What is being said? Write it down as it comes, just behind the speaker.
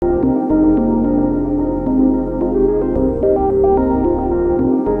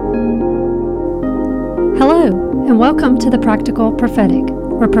welcome to the Practical Prophetic,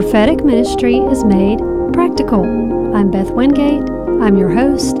 where prophetic ministry is made practical. I'm Beth Wingate, I'm your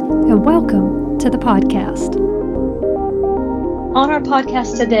host, and welcome to the podcast. On our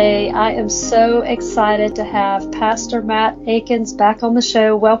podcast today, I am so excited to have Pastor Matt Akins back on the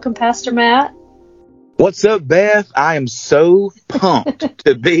show. Welcome, Pastor Matt. What's up, Beth? I am so pumped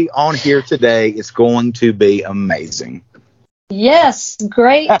to be on here today. It's going to be amazing. Yes,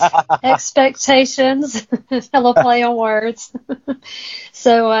 great expectations. Hello, play on words.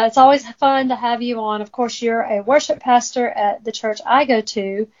 So it's always fun to have you on. Of course, you're a worship pastor at the church I go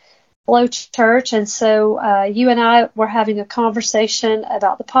to, Flow Church. And so you and I were having a conversation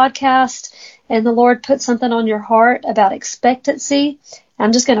about the podcast, and the Lord put something on your heart about expectancy.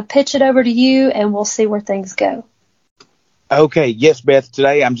 I'm just going to pitch it over to you, and we'll see where things go. Okay. Yes, Beth.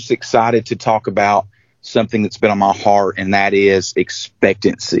 Today I'm just excited to talk about something that's been on my heart, and that is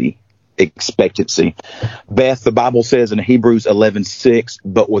expectancy. Expectancy. Beth, the Bible says in Hebrews 11:6,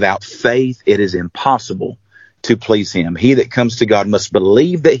 but without faith it is impossible to please him. He that comes to God must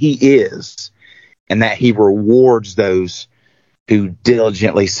believe that he is, and that he rewards those who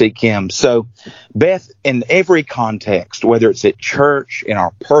diligently seek him. So, Beth, in every context, whether it's at church, in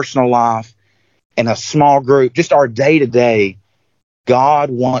our personal life, in a small group, just our day-to-day, God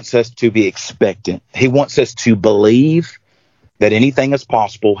wants us to be expectant. He wants us to believe that anything is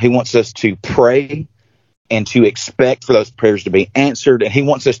possible. He wants us to pray and to expect for those prayers to be answered. And he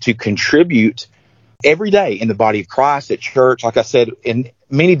wants us to contribute every day in the body of Christ, at church, like I said, in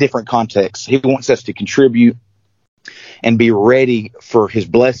many different contexts. He wants us to contribute and be ready for his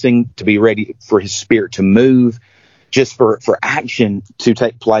blessing, to be ready for his spirit to move, just for action to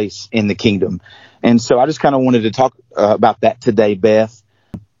take place in the kingdom. And so I just kind of wanted to talk about that today, Beth.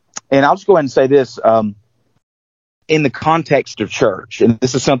 And I'll just go ahead and say this, in the context of church, and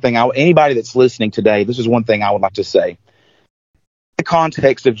this is something anybody that's listening today, this is one thing I would like to say. In the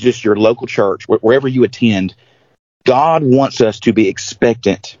context of just your local church, wherever you attend, God wants us to be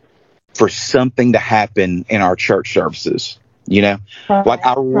expectant for something to happen in our church services. You know, like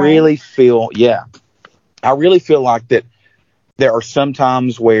I really feel like that there are some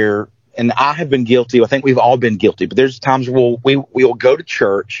times where, and I have been guilty, I think we've all been guilty, but there's times where we will go to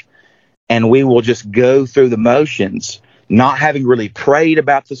church and we will just go through the motions, not having really prayed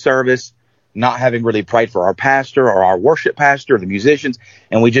about the service, not having really prayed for our pastor or our worship pastor or the musicians,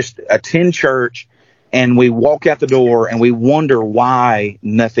 and we just attend church and we walk out the door and we wonder why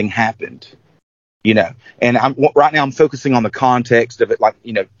nothing happened. You know, and right now I'm focusing on the context of it, like,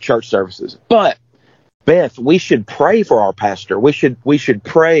 you know, church services. But Beth, we should pray for our pastor. We should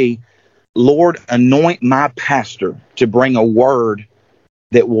pray, Lord, anoint my pastor to bring a word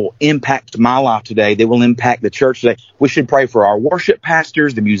that will impact my life today, that will impact the church today. We should pray for our worship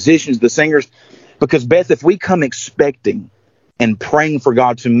pastors, the musicians, the singers, because Beth, if we come expecting and praying for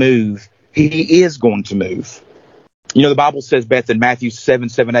God to move, he is going to move. You know, the Bible says, Beth, in Matthew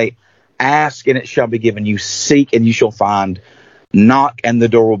 7:8, ask and it shall be given you, seek and you shall find, knock and the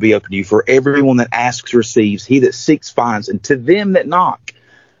door will be opened to you. For everyone that asks receives, he that seeks finds, and to them that knock,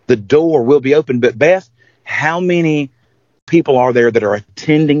 the door will be opened. But Beth, how many people are there that are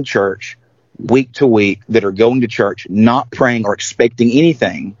attending church week to week, that are going to church, not praying or expecting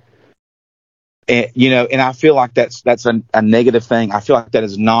anything? And, you know, and I feel like that's a negative thing. I feel like that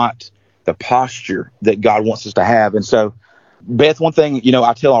is not the posture that God wants us to have. And so, Beth, one thing, you know,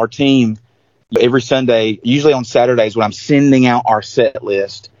 I tell our team every Sunday, usually on Saturdays when I'm sending out our set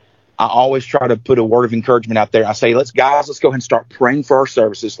list, I always try to put a word of encouragement out there. I say, let's go ahead and start praying for our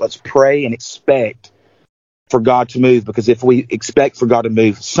services. Let's pray and expect for God to move, because if we expect for God to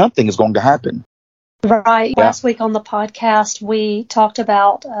move, something is going to happen. Right. Yeah. Last week on the podcast, we talked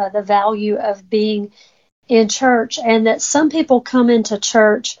about the value of being in church, and that some people come into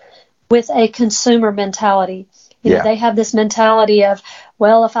church with a consumer mentality. You know, they have this mentality of,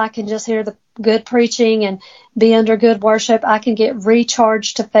 well, if I can just hear the good preaching and be under good worship, I can get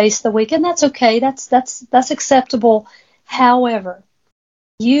recharged to face the week. And that's okay. That's acceptable. However,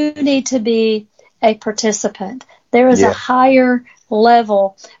 you need to be a participant. There is a higher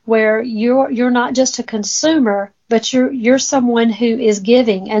level where you're not just a consumer, but you're someone who is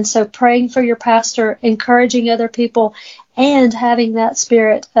giving. And so praying for your pastor, encouraging other people, and having that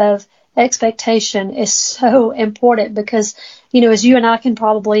spirit of expectation is so important, because, you know, as you and I can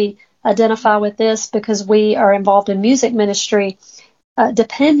probably identify with this, because we are involved in music ministry,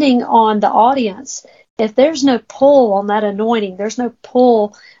 depending on the audience, if there's no pull on that anointing, there's no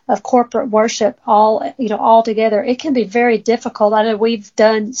pull of corporate worship all together, it can be very difficult. I know we've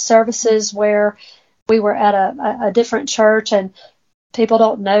done services where we were at a different church, and people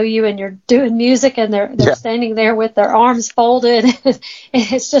don't know you and you're doing music and they're standing there with their arms folded.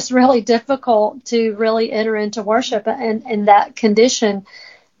 It's just really difficult to really enter into worship in that condition.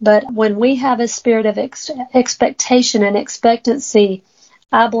 But when we have a spirit of expectation and expectancy,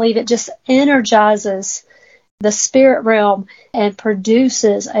 I believe it just energizes the spirit realm and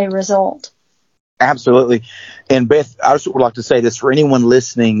produces a result. Absolutely. And Beth, I just would like to say this for anyone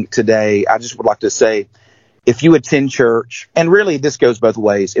listening today. I just would like to say, if you attend church, and really this goes both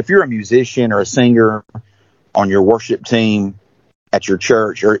ways, if you're a musician or a singer on your worship team at your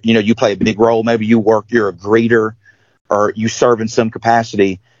church, or, you play a big role, maybe you're a greeter or you serve in some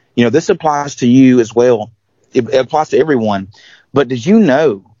capacity, this applies to you as well. It applies to everyone. But did you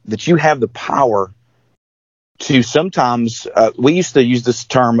know that you have the power to sometimes, we used to use this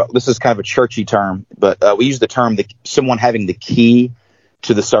term, this is kind of a churchy term, but we use the term someone having the key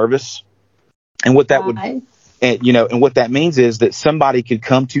to the service. And what that would, and what that means is that somebody could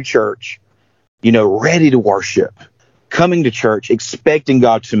come to church, ready to worship, coming to church, expecting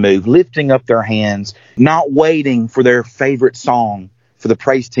God to move, lifting up their hands, not waiting for their favorite song, for the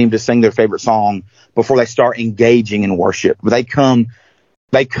praise team to sing their favorite song before they start engaging in worship. But they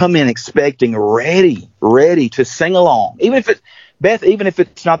come in expecting, ready to sing along, even if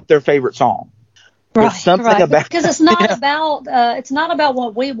it's not their favorite song. Right, something about, because it's not about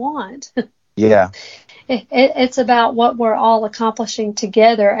what we want. Yeah. It's about what we're all accomplishing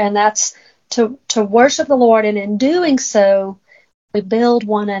together, and that's to worship the Lord, and in doing so, we build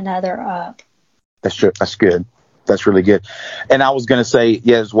one another up. That's true. That's good. That's really good. And I was going to say,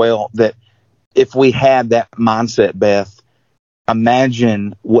 as well, that if we had that mindset, Beth,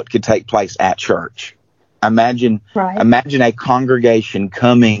 imagine what could take place at church. Imagine a congregation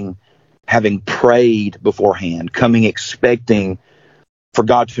coming, having prayed beforehand, coming expecting for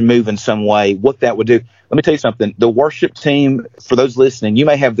God to move in some way, what that would do. Let me tell you something. The worship team, for those listening, you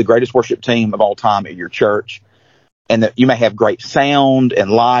may have the greatest worship team of all time at your church, and that you may have great sound and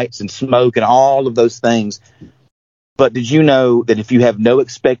lights and smoke and all of those things. But did you know that if you have no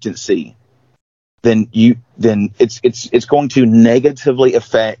expectancy, then it's going to negatively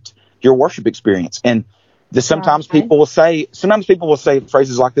affect your worship experience? And sometimes people will say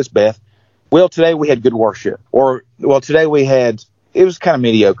phrases like this, Beth. Well, today we had good worship, or today it was kind of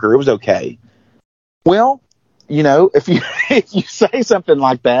mediocre. It was okay. Well, if you say something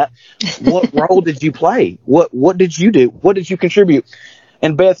like that, what role did you play? What did you do? What did you contribute?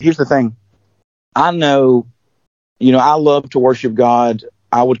 And Beth, here's the thing. I know, I love to worship God.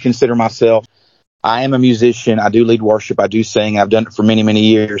 I would consider myself, I am a musician. I do lead worship. I do sing. I've done it for many, many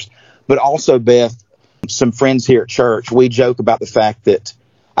years. But also, Beth, some friends here at church, we joke about the fact that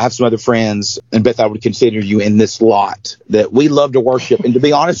I have some other friends, and Beth, I would consider you in this lot, that we love to worship. And to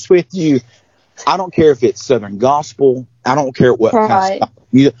be honest with you, I don't care if it's Southern gospel. I don't care what kind of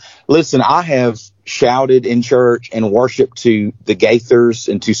stuff. Listen, I have shouted in church and worshiped to the Gaithers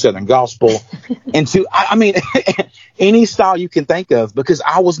and to Southern gospel and to, any style you can think of, because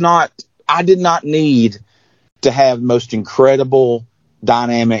I did not need to have the most incredible,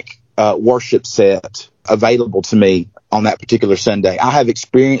 dynamic worship set available to me on that particular Sunday. I have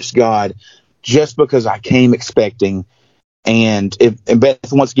experienced God just because I came expecting. And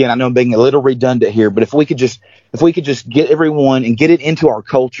Beth, once again, I know I'm being a little redundant here, but if we could just get everyone and get it into our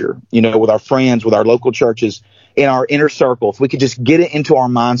culture, with our friends, with our local churches, in our inner circle, if we could just get it into our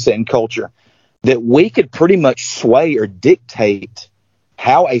mindset and culture, that we could pretty much sway or dictate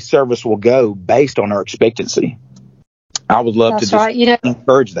how a service will go based on our expectancy. I would love to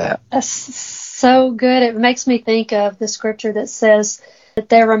encourage that. That's so good. It makes me think of the scripture that says that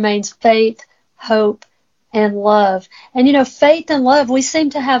there remains faith, hope, and love. And, faith and love, we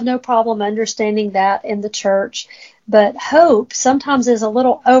seem to have no problem understanding that in the church. But hope sometimes is a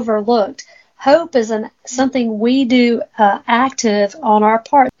little overlooked. Hope is something we do active on our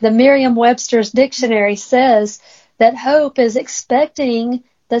part. The Merriam-Webster's dictionary says that hope is expecting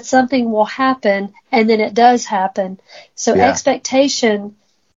that something will happen, and then it does happen. So expectation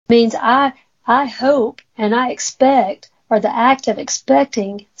means I hope and I expect, or the act of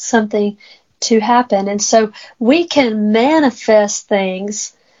expecting something to happen. And so we can manifest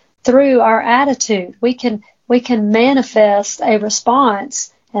things through our attitude. We can manifest a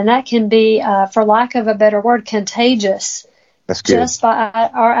response, and that can be, for lack of a better word, contagious. That's good. Just by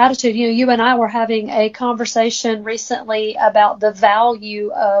our attitude. You and I were having a conversation recently about the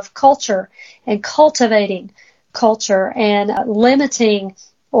value of culture and cultivating culture and limiting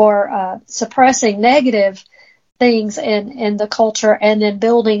or suppressing negative things in the culture, and then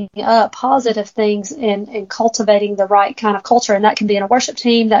building up positive things and cultivating the right kind of culture. And that can be in a worship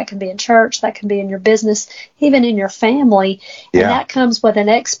team, that can be in church, that can be in your business, even in your family. And that comes with an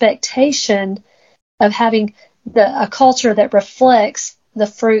expectation of having a culture that reflects the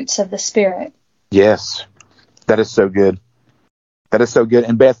fruits of the Spirit. Yes, that is so good. That is so good.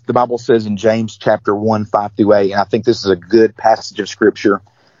 And Beth, the Bible says in James chapter 1, 5-8, and I think this is a good passage of Scripture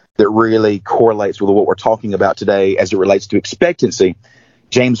that really correlates with what we're talking about today as it relates to expectancy.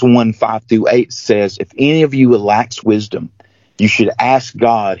 James 1, 5-8 says, if any of you lacks wisdom, you should ask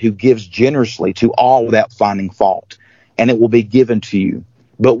God, who gives generously to all without finding fault, and it will be given to you.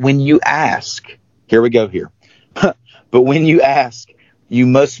 But when you ask, here we go here. But when you ask, you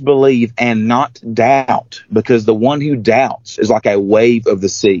must believe and not doubt, because the one who doubts is like a wave of the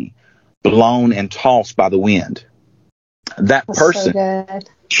sea, blown and tossed by the wind. That person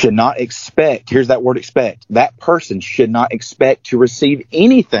should not expect, here's that word expect, that person should not expect to receive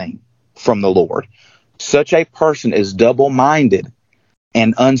anything from the Lord. Such a person is double-minded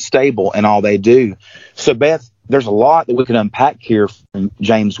and unstable in all they do. So, Beth, there's a lot that we can unpack here from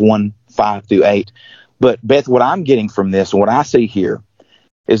James 1, 5-8. But, Beth, what I'm getting from this and what I see here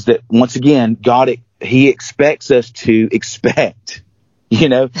is that, once again, God, He expects us to expect. You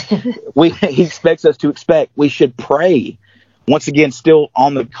know, He expects us to expect. We should pray. Once again, still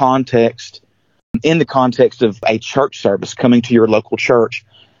in the context of a church service, coming to your local church,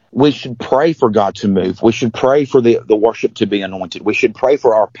 we should pray for God to move. We should pray for the worship to be anointed. We should pray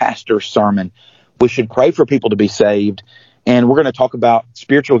for our pastor's sermon. We should pray for people to be saved. And we're going to talk about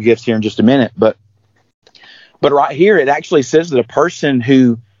spiritual gifts here in just a minute. But right here, it actually says that a person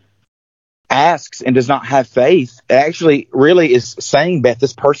who asks and does not have faith actually really is saying, Beth,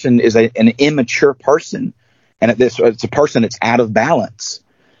 this person is an immature person. And it's a person that's out of balance.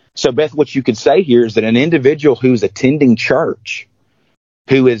 So, Beth, what you could say here is that an individual who's attending church,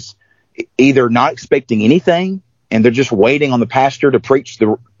 who is either not expecting anything and they're just waiting on the pastor to preach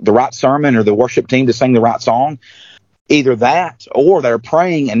the right sermon or the worship team to sing the right song, either that or they're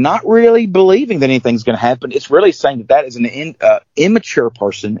praying and not really believing that anything's going to happen. It's really saying that is an immature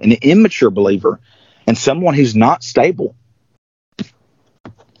person, an immature believer, and someone who's not stable.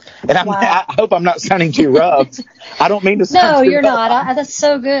 And I hope I'm not sounding too rough. I don't mean to sound No, too you're rough. not. That's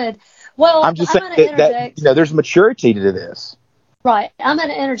so good. Well, I'm just saying that there's maturity to this. Right. I'm going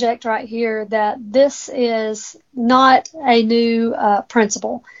to interject right here that this is not a new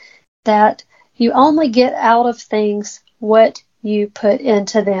principle, that you only get out of things what you put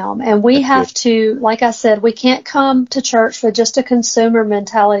into them. And we have to, like I said, we can't come to church with just a consumer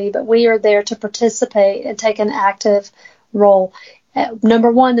mentality, but we are there to participate and take an active role. Number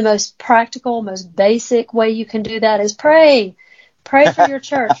one, the most practical, most basic way you can do that is pray. Pray for your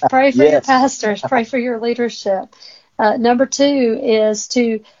church. Pray for your pastors. Pray for your leadership. Number two is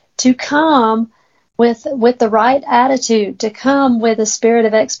to come with the right attitude, to come with a spirit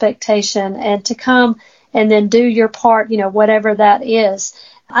of expectation, and to come and then do your part, whatever that is.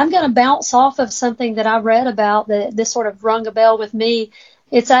 I'm going to bounce off of something that I read about that this sort of rung a bell with me.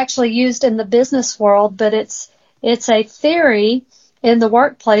 It's actually used in the business world, but it's a theory in the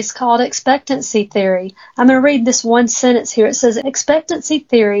workplace called expectancy theory. I'm going to read this one sentence here. It says, expectancy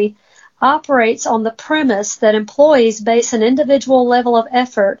theory operates on the premise that employees base an individual level of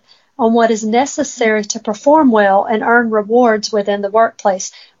effort on what is necessary to perform well and earn rewards within the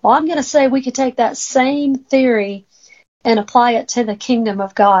workplace. Well, I'm going to say we could take that same theory and apply it to the kingdom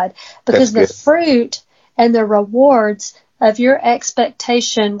of God, because the fruit and the rewards of your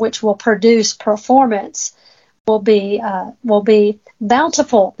expectation, which will produce performance, will be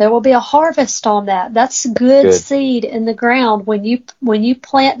bountiful. There will be a harvest on that. That's good seed in the ground. When you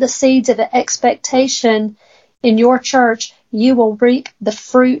plant the seeds of expectation in your church, you will reap the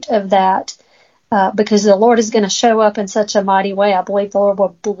fruit of that, because the Lord is going to show up in such a mighty way. I believe the Lord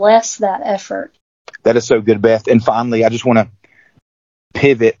will bless that effort. That is so good, Beth. And finally, I just want to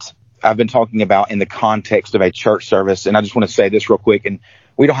pivot. I've been talking about in the context of a church service, and I just want to say this real quick, and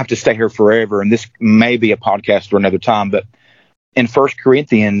we don't have to stay here forever, and this may be a podcast for another time, but in 1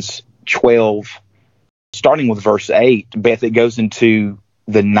 Corinthians 12, starting with verse 8, Beth, it goes into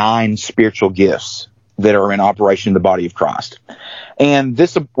the 9 spiritual gifts that are in operation in the body of Christ. And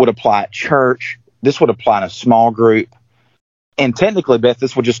this would apply at church. This would apply in a small group. And technically, Beth,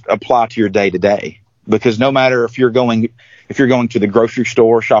 this would just apply to your day-to-day. Because no matter if you're going to the grocery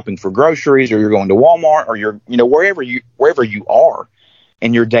store shopping for groceries, or you're going to Walmart, or you're wherever you are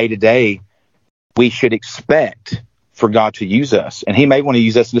in your day-to-day, we should expect for God to use us. And He may want to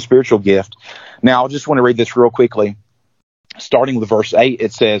use us in a spiritual gift. Now, I just want to read this real quickly. Starting with verse 8,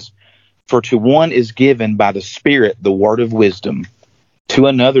 it says, For to one is given by the Spirit the word of wisdom, to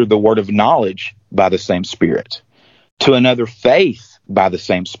another the word of knowledge by the same Spirit, to another faith by the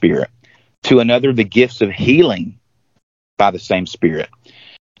same Spirit, to another the gifts of healing by the same Spirit,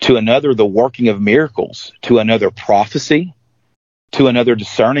 to another the working of miracles, to another prophecy, to another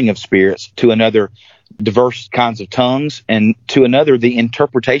discerning of spirits, to another diverse kinds of tongues, and to another the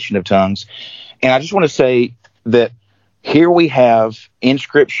interpretation of tongues. And I just want to say that here we have in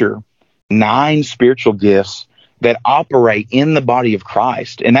Scripture 9 spiritual gifts that operate in the body of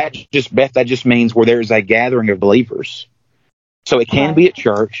Christ. And that just means where there is a gathering of believers. So it can be at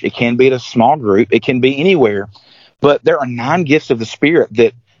church, it can be at a small group, it can be anywhere. But there are 9 gifts of the Spirit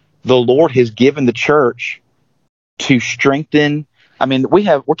that the Lord has given the church to strengthen. I mean,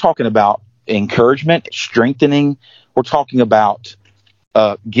 we're talking about encouragement, strengthening. We're talking about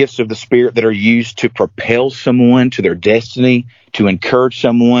gifts of the Spirit that are used to propel someone to their destiny, to encourage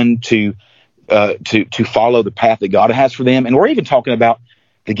someone to follow the path that God has for them. And we're even talking about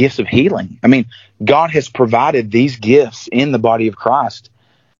the gifts of healing. I mean, God has provided these gifts in the body of Christ.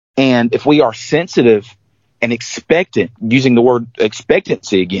 And if we are sensitive and expectant, using the word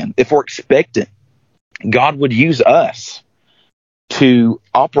expectancy again, if we're expectant, God would use us to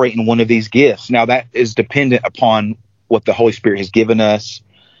operate in one of these gifts. Now, that is dependent upon what the Holy Spirit has given us.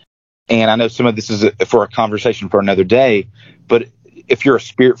 And I know some of this is for a conversation for another day, but if you're a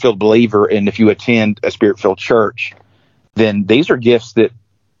Spirit-filled believer and if you attend a Spirit-filled church, then these are gifts that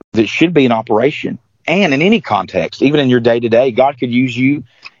should be in operation. And in any context, even in your day-to-day, God could use you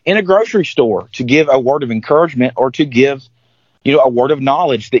in a grocery store to give a word of encouragement or to give, a word of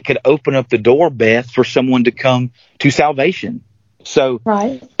knowledge that could open up the door, Beth, for someone to come to salvation. So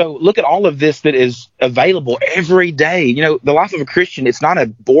look at all of this that is available every day. The life of a Christian, it's not a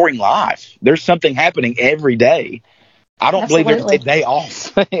boring life. There's something happening every day. I don't believe there's a day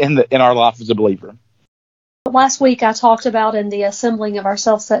off in our life as a believer. Last week I talked about in the assembling of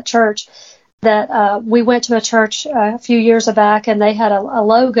ourselves at church that we went to a church a few years back, and they had a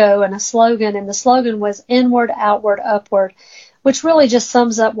logo and a slogan, and the slogan was inward, outward, upward, which really just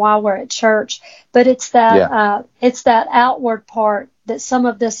sums up why we're at church. But it's that outward part that some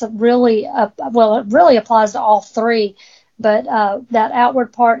of this really, it really applies to all 3. But that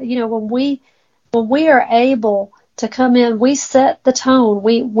outward part, when we are able to come in, we set the tone.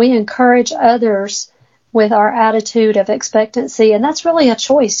 We encourage others with our attitude of expectancy, and that's really a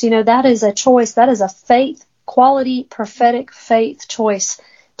choice. That is a choice. That is a faith, quality, prophetic faith choice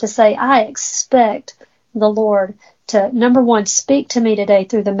to say, I expect the Lord to, number one, speak to me today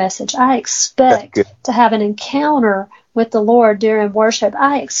through the message. I expect to have an encounter with the Lord during worship.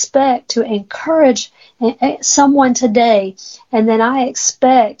 I expect to encourage someone today, and then I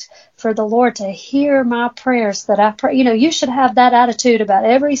expect for the Lord to hear my prayers that I pray. You should have that attitude about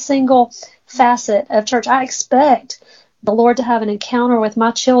every single facet of church. I expect the Lord to have an encounter with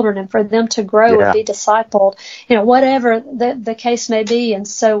my children and for them to grow and be discipled, whatever the case may be. And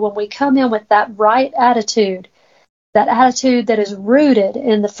so when we come in with that right attitude, that attitude that is rooted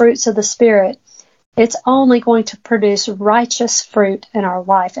in the fruits of the Spirit, it's only going to produce righteous fruit in our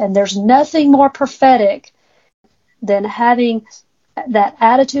life. And there's nothing more prophetic than having that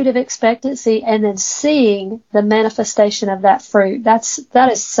attitude of expectancy and then seeing the manifestation of that fruit. That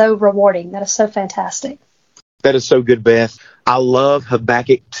is so rewarding. That is so fantastic. That is so good, Beth. I love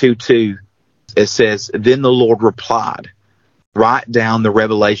Habakkuk 2:2. It says, then the Lord replied, write down the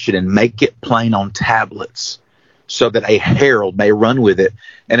revelation and make it plain on tablets so that a herald may run with it.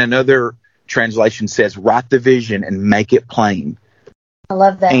 And another translation says, write the vision and make it plain. I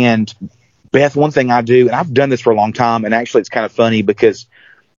love that. And Beth, one thing I do, and I've done this for a long time, and actually it's kind of funny because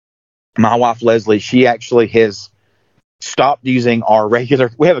my wife, Leslie, she actually has stopped using our regular,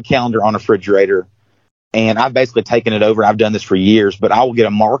 we have a calendar on a refrigerator, and I've basically taken it over. I've done this for years, but I will get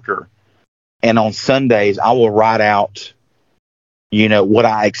a marker, and on Sundays, I will write out, what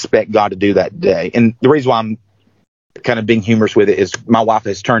I expect God to do that day. And the reason why I'm kind of being humorous with it is my wife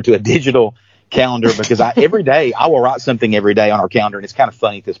has turned to a digital calendar because every day I will write something every day on our calendar, and it's kind of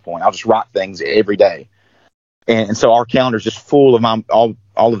funny at this point. I'll just write things every day, and so our calendar is just full of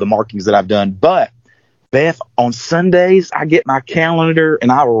all of the markings that I've done. But Beth, on Sundays I get my calendar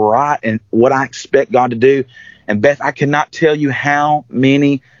and I write and what I expect God to do. And Beth, I cannot tell you how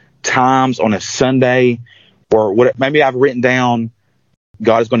many times on a Sunday, or what maybe I've written down,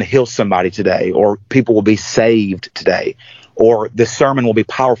 God is going to heal somebody today, or people will be saved today, or the sermon will be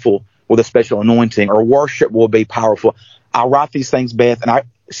powerful with a special anointing, or worship will be powerful. I write these things, Beth, and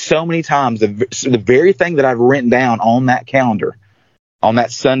so many times the very thing that I've written down on that calendar, on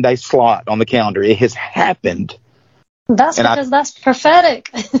that Sunday slot on the calendar, it has happened That's because that's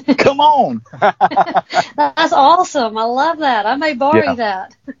prophetic. Come on. That's awesome. I love that. I may borrow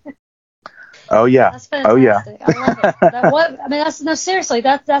that. Oh yeah. That's fantastic. I love it. Seriously,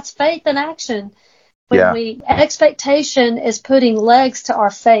 that's faith in action. When expectation is putting legs to our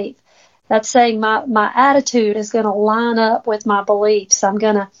faith. That's saying my attitude is going to line up with my beliefs. I'm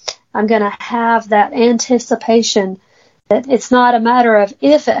going to have that anticipation that it's not a matter of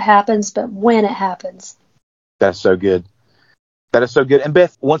if it happens, but when it happens. That's so good. That is so good. And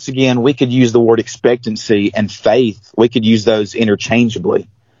Beth, once again, we could use the word expectancy and faith. We could use those interchangeably.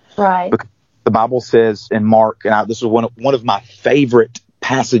 Right. Because the Bible says in Mark, and this is one of my favorite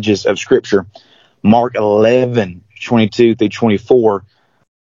passages of Scripture, Mark 11:22-24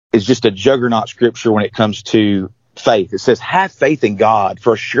 is just a juggernaut scripture when it comes to faith. It says, have faith in God,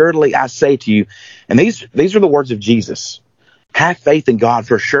 for surely I say to you, and these are the words of Jesus, have faith in God,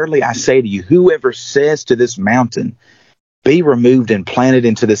 for surely I say to you, whoever says to this mountain, be removed and planted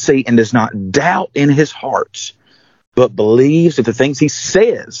into the sea, and does not doubt in his heart, but believes that the things he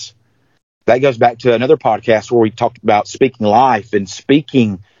says. That goes back to another podcast where we talked about speaking life and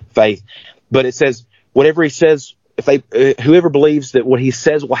speaking faith. But it says, whatever he says, whoever believes that what he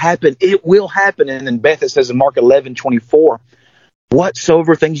says will happen, it will happen. And then Beth, it says in Mark 11:24,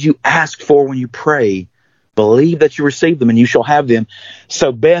 whatsoever things you ask for when you pray, believe that you receive them and you shall have them.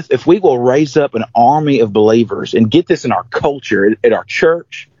 So Beth, if we will raise up an army of believers and get this in our culture, at our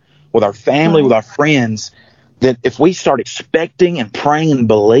church, with our family, with our friends, that if we start expecting and praying and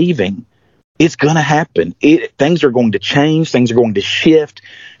believing, it's going to happen. Things are going to change. Things are going to shift.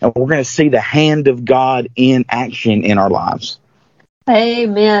 And we're going to see the hand of God in action in our lives.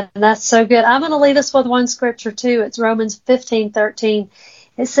 Amen. That's so good. I'm going to leave us with one scripture too. It's Romans 15:13.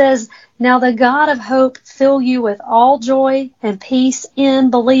 It says, now the God of hope fill you with all joy and peace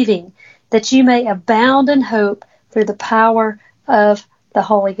in believing, that you may abound in hope through the power of the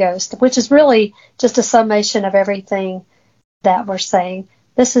Holy Ghost, which is really just a summation of everything that we're saying.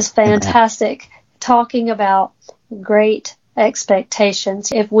 This is fantastic. Talking about great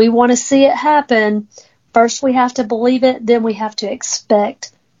expectations. If we want to see it happen, first we have to believe it, then we have to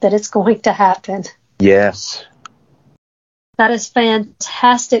expect that it's going to happen. Yes. That is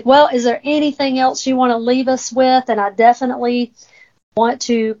fantastic. Well, is there anything else you want to leave us with? And I definitely want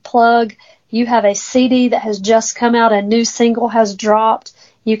to plug, you have a CD that has just come out, a new single has dropped.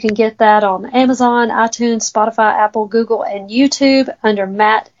 You can get that on Amazon, iTunes, Spotify, Apple, Google, and YouTube under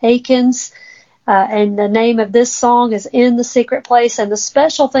Matt Akins. And the name of this song is In the Secret Place. And the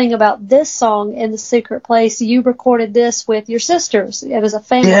special thing about this song, In the Secret Place, you recorded this with your sisters. It was a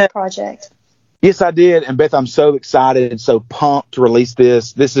family project. Yes, I did. And Beth, I'm so excited and so pumped to release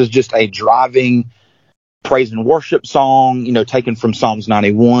this. This is just a driving praise and worship song, taken from Psalms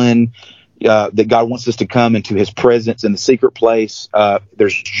 91. That God wants us to come into his presence in the secret place.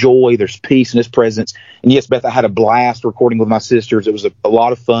 There's joy, there's peace in his presence. And yes, Beth, I had a blast recording with my sisters. It was a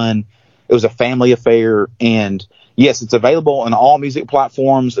lot of fun. It was a family affair. And yes, it's available on all music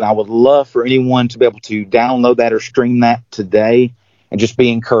platforms. And I would love for anyone to be able to download that or stream that today and just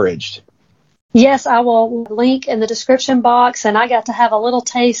be encouraged. Yes, I will link in the description box. And I got to have a little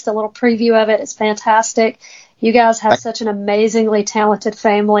taste, a little preview of it. It's fantastic. You guys have such an amazingly talented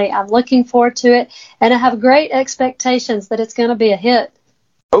family. I'm looking forward to it, and I have great expectations that it's going to be a hit.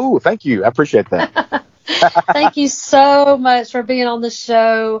 Oh, thank you. I appreciate that. Thank you so much for being on the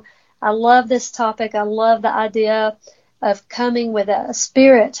show. I love this topic. I love the idea of coming with a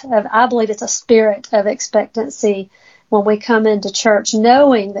spirit of, I believe it's a spirit of expectancy when we come into church,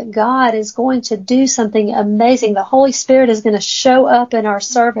 knowing that God is going to do something amazing. The Holy Spirit is going to show up in our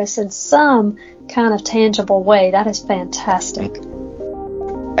service in some kind of tangible way. That is fantastic.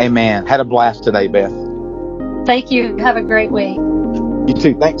 Amen. Had a blast today, Beth. Thank you. Have a great week. You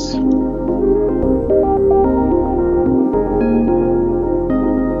too. Thanks.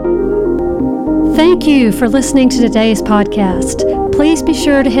 Thank you for listening to today's podcast. Please be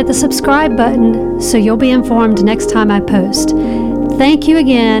sure to hit the subscribe button so you'll be informed next time I post. Thank you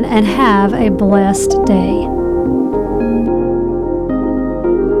again and have a blessed day.